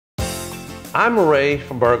I'm Ray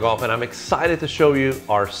from BergHOFF and I'm excited to show you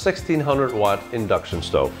our 1600 watt induction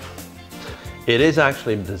stove. It is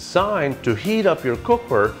actually designed to heat up your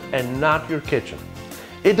cookware and not your kitchen.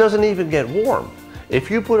 It doesn't even get warm.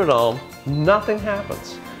 If you put it on, nothing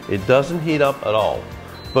happens. It doesn't heat up at all.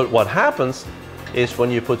 But what happens is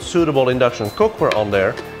when you put suitable induction cookware on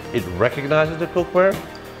there, it recognizes the cookware,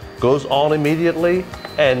 goes on immediately,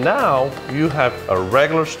 and now you have a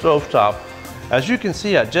regular stovetop. As you can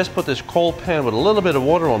see, I just put this cold pan with a little bit of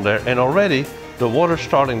water on there, and already the water's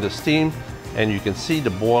starting to steam, and you can see the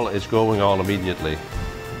boil is going on immediately.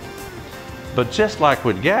 But just like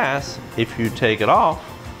with gas, if you take it off,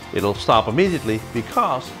 it'll stop immediately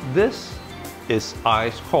because this is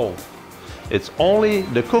ice cold. It's only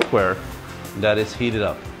the cookware that is heated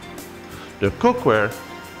up. The cookware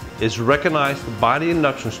is recognized by the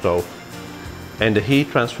induction stove, and the heat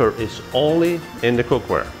transfer is only in the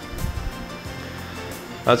cookware.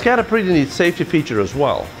 Now it's got a pretty neat safety feature as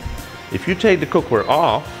well. If you take the cookware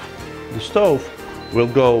off, the stove will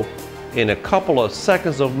go in a couple of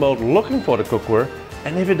seconds of mode looking for the cookware,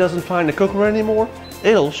 and if it doesn't find the cookware anymore,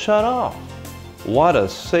 it'll shut off. What a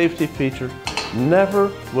safety feature.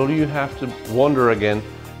 Never will you have to wonder again,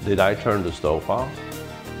 did I turn the stove off?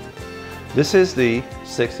 This is the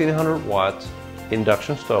 1600 watt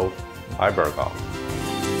induction stove by BergHOFF.